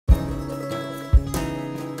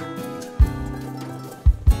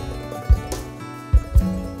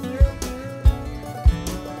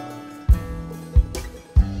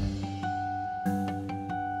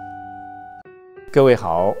各位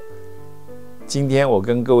好，今天我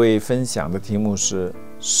跟各位分享的题目是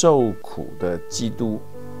受苦的基督。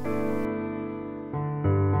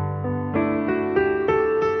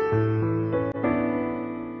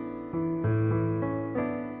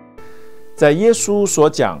在耶稣所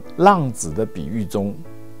讲浪子的比喻中，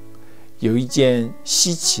有一件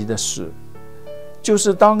稀奇的事，就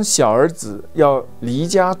是当小儿子要离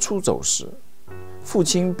家出走时，父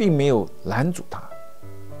亲并没有拦阻他。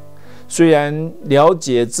虽然了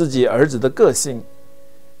解自己儿子的个性，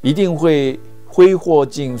一定会挥霍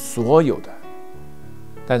尽所有的，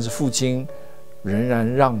但是父亲仍然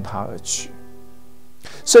让他而去。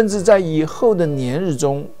甚至在以后的年日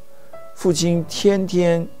中，父亲天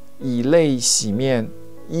天以泪洗面，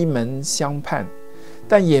依门相盼，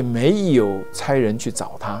但也没有差人去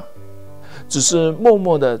找他，只是默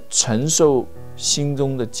默地承受心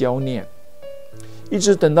中的焦念，一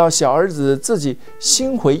直等到小儿子自己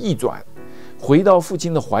心回意转，回到父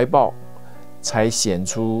亲的怀抱，才显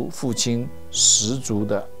出父亲十足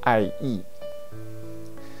的爱意。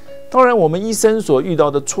当然，我们一生所遇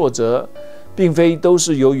到的挫折，并非都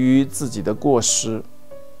是由于自己的过失，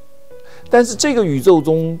但是这个宇宙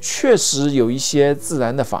中确实有一些自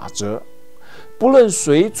然的法则，不论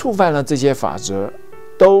谁触犯了这些法则，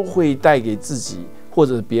都会带给自己或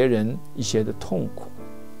者别人一些的痛苦。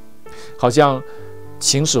好像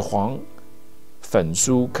秦始皇焚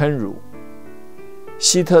书坑儒，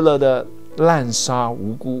希特勒的滥杀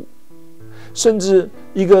无辜，甚至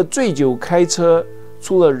一个醉酒开车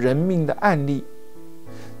出了人命的案例，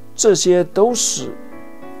这些都是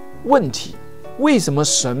问题。为什么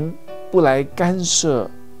神不来干涉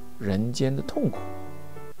人间的痛苦？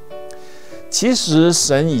其实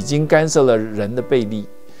神已经干涉了人的悖逆，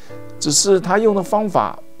只是他用的方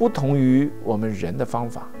法不同于我们人的方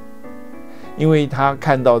法，因为他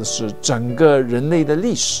看到的是整个人类的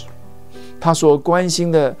历史，他所关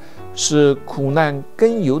心的是苦难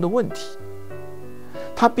根由的问题。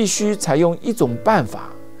他必须采用一种办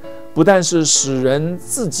法，不但是使人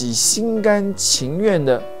自己心甘情愿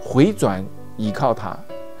的回转依靠他，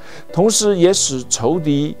同时也使仇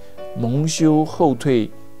敌蒙羞后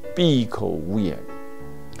退，闭口无言。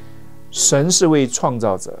神是位创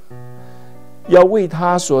造者，要为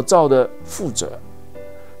他所造的负责，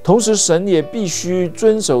同时神也必须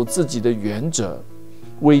遵守自己的原则，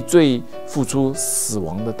为罪付出死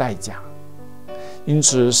亡的代价。因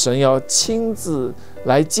此神要亲自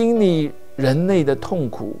来经历人类的痛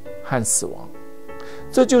苦和死亡。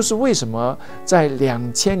这就是为什么在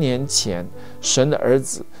2000年前，神的儿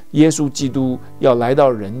子耶稣基督要来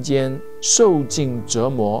到人间，受尽折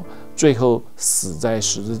磨，最后死在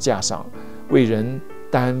十字架上，为人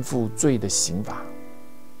担负罪的刑罚。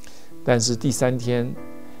但是第3天，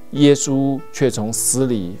耶稣却从死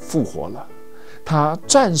里复活了，他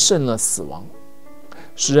战胜了死亡，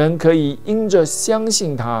使人可以因着相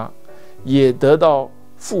信他，也得到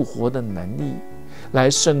复活的能力，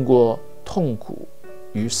来胜过痛苦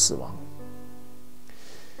与死亡。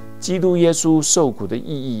基督耶稣受苦的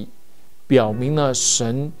意义，表明了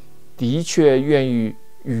神的确愿意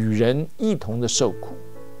与人一同的受苦。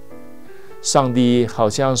上帝好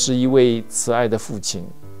像是一位慈爱的父亲，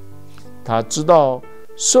他知道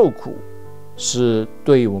受苦是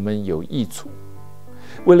对我们有益处，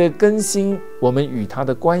为了更新我们与他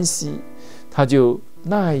的关系，他就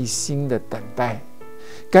耐心的等待，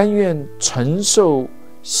甘愿承受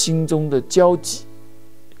心中的焦急，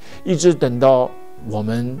一直等到我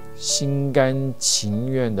们心甘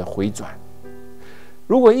情愿的回转。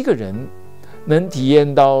如果一个人能体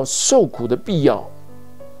验到受苦的必要，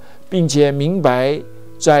并且明白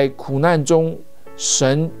在苦难中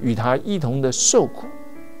神与他一同的受苦，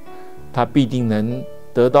他必定能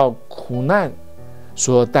得到苦难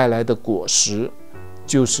所带来的果实，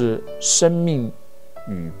就是生命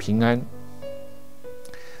与平安。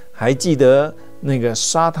还记得那个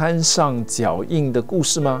沙滩上脚印的故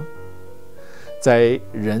事吗？在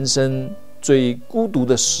人生最孤独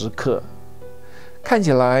的时刻，看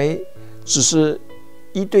起来只是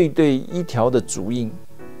一对对一条的足印，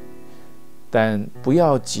但不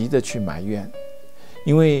要急着去埋怨，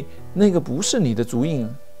因为那个不是你的足印，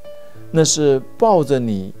那是抱着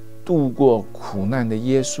你度过苦难的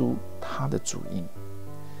耶稣，他的足印。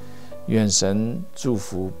愿神祝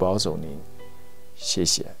福保守您，谢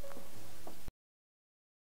谢。